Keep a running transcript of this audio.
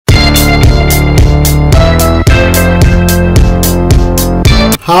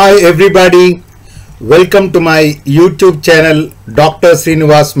Hi everybody, welcome to my YouTube channel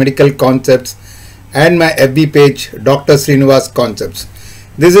Dr.Sreenivas Medical Concepts and my FB page Dr.Sreenivas Concepts.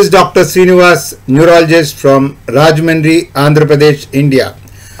 This is Dr. Sreenivas, neurologist from Rajahmundry, Andhra Pradesh, India.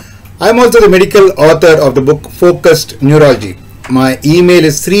 I am also the medical author of the book Focused Neurology. My email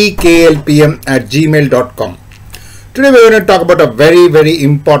is 3klpm@gmail.com. Today we are going to talk about a very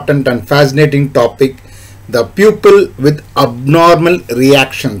important and fascinating topic, the pupil with abnormal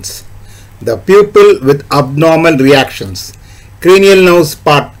reactions. The pupil with abnormal reactions. Cranial nerves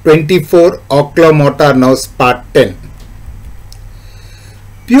part 24, oculomotor nerves part 10.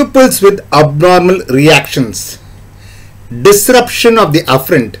 Pupils with abnormal reactions. Disruption of the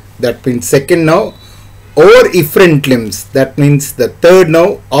afferent, that means second nerve, or efferent limbs, that means the third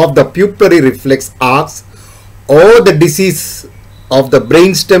nerve of the pupillary reflex arcs, or the disease of the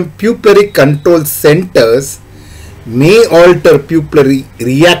brainstem pupillary control centers may alter pupillary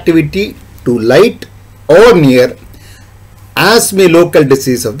reactivity to light or near, as may local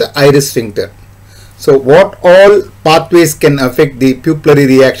disease of the iris sphincter. So what all pathways can affect the pupillary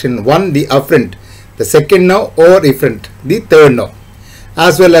reaction? One, the afferent, the second nerve, or efferent, the third nerve,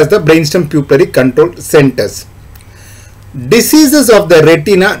 as well as the brainstem pupillary control centers. Diseases of the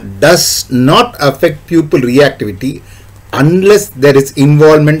retina does not affect pupil reactivity unless there is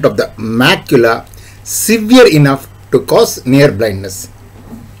involvement of the macula severe enough to cause near blindness.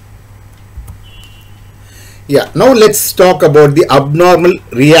 Now let's talk about the abnormal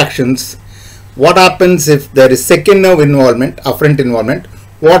reactions. What happens if there is second nerve involvement, afferent involvement?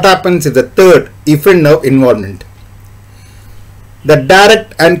 What happens if the third, efferent nerve involvement? The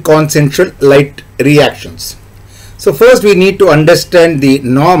direct and consensual light reactions. So first we need to understand the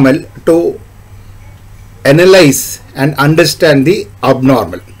normal to analyze and understand the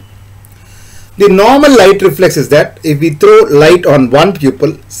abnormal. The normal light reflex is that if we throw light on one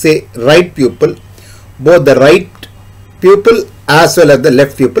pupil, say right pupil, both the right pupil as well as the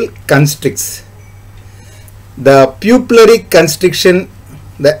left pupil constricts. The pupillary constriction,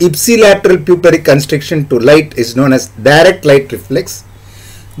 the ipsilateral pupillary constriction to light is known as direct light reflex.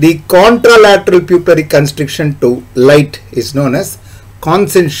 The contralateral pupillary constriction to light is known as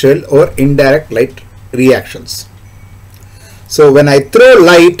consensual or indirect light reactions. So when I throw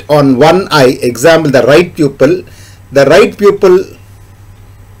light on one eye, example the right pupil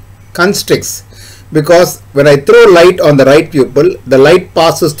constricts, because when I throw light on the right pupil, the light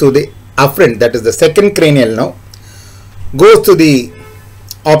passes through the afferent, that is the second cranial nerve, goes to the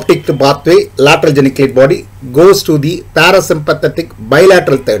optic pathway, lateral geniculate body, goes to the parasympathetic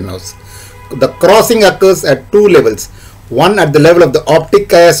bilateral third nerves. The crossing occurs at two levels. One at the level of the optic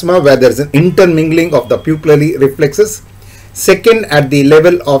chiasma, where there is an intermingling of the pupillary reflexes. Second at the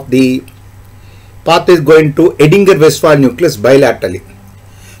level of the pathway going to Edinger-Westphal nucleus bilaterally.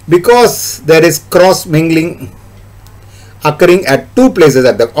 Because there is cross mingling occurring at two places,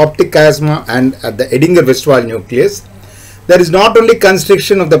 at the optic chiasma and at the Edinger-Westphal nucleus, there is not only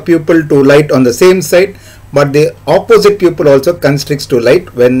constriction of the pupil to light on the same side, but the opposite pupil also constricts to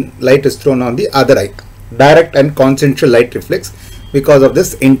light when light is thrown on the other eye. Direct and consensual light reflex because of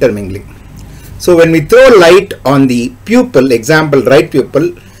this intermingling. So when we throw light on the pupil, example right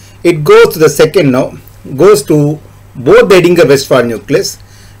pupil, it goes to the second nerve, goes to both the Edinger-Westphal nucleus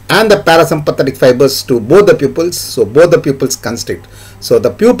and the parasympathetic fibers to both the pupils. So both the pupils constrict. So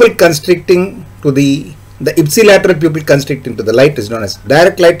the pupil constricting to the ipsilateral pupil constricting to the light is known as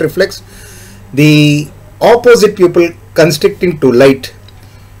direct light reflex. The opposite pupil constricting to light,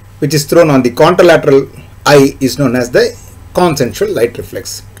 which is thrown on the contralateral eye, is known as the consensual light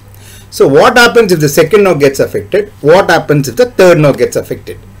reflex. So what happens if the second nerve gets affected? What happens if the third nerve gets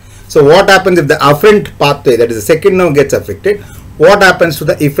affected? So what happens if the afferent pathway, that is the second nerve, gets affected? What happens to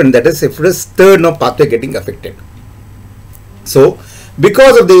the efferent, that is if it is third nerve pathway getting affected? So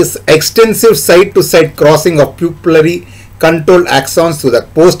because of this extensive side-to-side crossing of pupillary control axons through the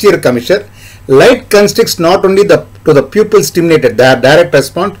posterior commissure, light constricts not only to the pupil stimulated, the direct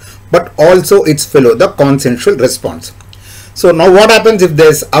response, but also its fellow, the consensual response. So now what happens if there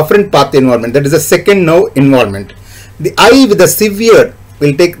is afferent path involvement, that is the second nerve involvement? The eye with the severe,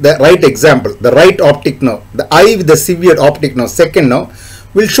 we'll take the right example, the right optic nerve. The eye with the severe optic nerve, second nerve,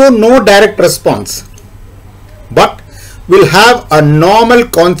 will show no direct response, but will have a normal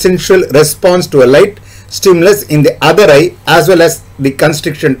consensual response to a light stimulus in the other eye, as well as the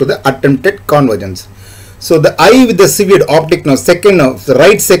constriction to the attempted convergence. So the eye with the severe optic nerve, second nerve, the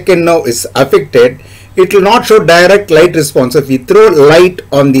right second nerve is affected, it will not show direct light response. If we throw light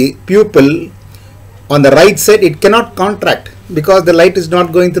on the pupil on the right side, it cannot contract because the light is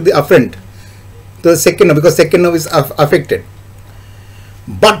not going to the afferent, to the second nerve, because second nerve is affected.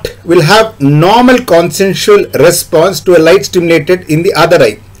 but will have normal consensual response to a light stimulated in the other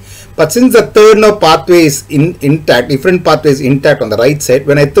eye. But since the third nerve pathway is intact, efferent pathway is intact on the right side,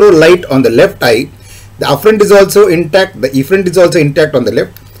 when I throw light on the left eye, the afferent is also intact, the efferent is also intact on the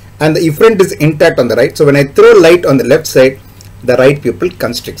left, and the efferent is intact on the right. So when I throw light on the left side, the right pupil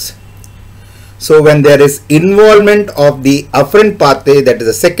constricts. So when there is involvement of the afferent pathway, that is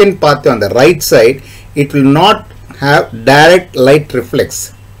the second pathway on the right side, it will not have direct light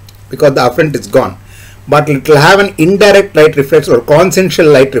reflex because the afferent is gone, but it will have an indirect light reflex or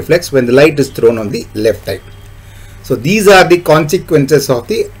consensual light reflex when the light is thrown on the left eye. So these are the consequences of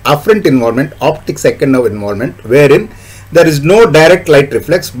the afferent involvement, optic second nerve involvement, wherein there is no direct light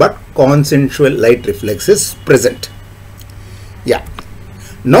reflex but consensual light reflex is present. Yeah.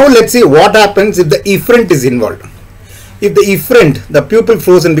 Now let's see what happens if the efferent is involved. If the efferent, the pupil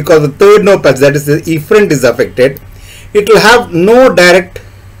frozen because the third nerve patch, that is the efferent, is affected, it will have no direct,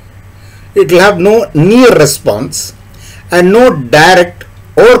 it will have no near response and no direct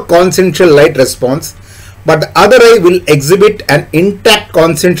or consensual light response, but the other eye will exhibit an intact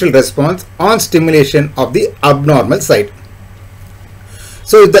consensual response on stimulation of the abnormal side.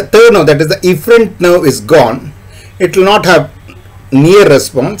 So if the third nerve, that is the efferent nerve, is gone, it will not have near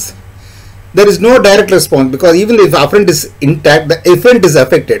response. There is no direct response because even if afferent is intact, the efferent is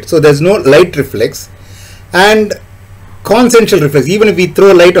affected. So there is no light reflex and consensual reflex. Even if we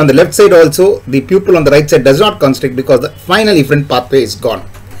throw light on the left side also, the pupil on the right side does not constrict because the final efferent pathway is gone.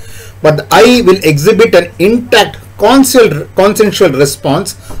 But the eye will exhibit an intact consensual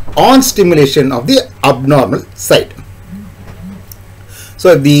response on stimulation of the abnormal side.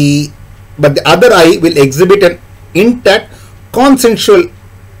 So but the other eye will exhibit an intact consensual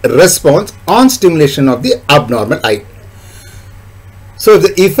response on stimulation of the abnormal eye. So if the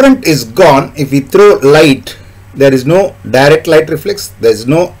efferent is gone, if we throw light, there is no direct light reflex, there is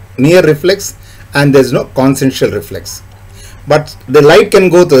no near reflex, and there is no consensual reflex. But the light can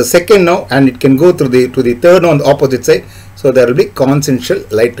go to the second nerve and it can go to the third nerve on the opposite side. So there will be consensual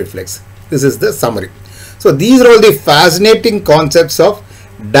light reflex. This is the summary. So these are all the fascinating concepts of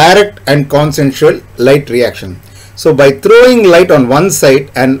direct and consensual light reaction. So by throwing light on one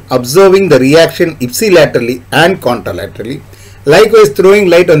side and observing the reaction ipsilaterally and contralaterally, likewise throwing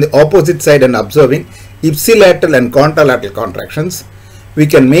light on the opposite side and observing ipsilateral and contralateral contractions, we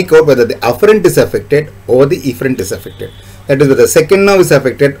can make out whether the afferent is affected or the efferent is affected. That is, whether the second nerve is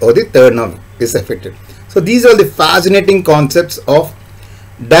affected or the third nerve is affected. So these are the fascinating concepts of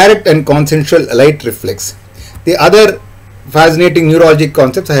direct and consensual light reflex. The other fascinating neurologic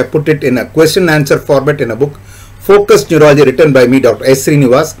concepts, I have put it in a question answer format in a book, Focused Neurology, written by me,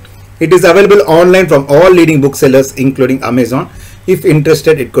 Dr.Sreenivas. It is available online from all leading booksellers including Amazon. If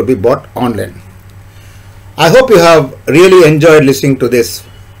interested, it could be bought online. I hope you have really enjoyed listening to this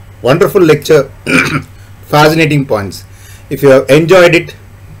wonderful lecture. Fascinating points. If you have enjoyed it,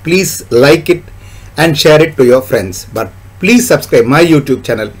 please like it and share it to your friends. But please subscribe my YouTube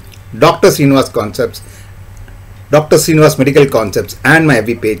channel, Dr. Sreenivas Concepts, Dr. Sreenivas Medical Concepts, and my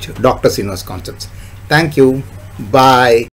FB page, Dr. Sreenivas Concepts. Thank you. Bye.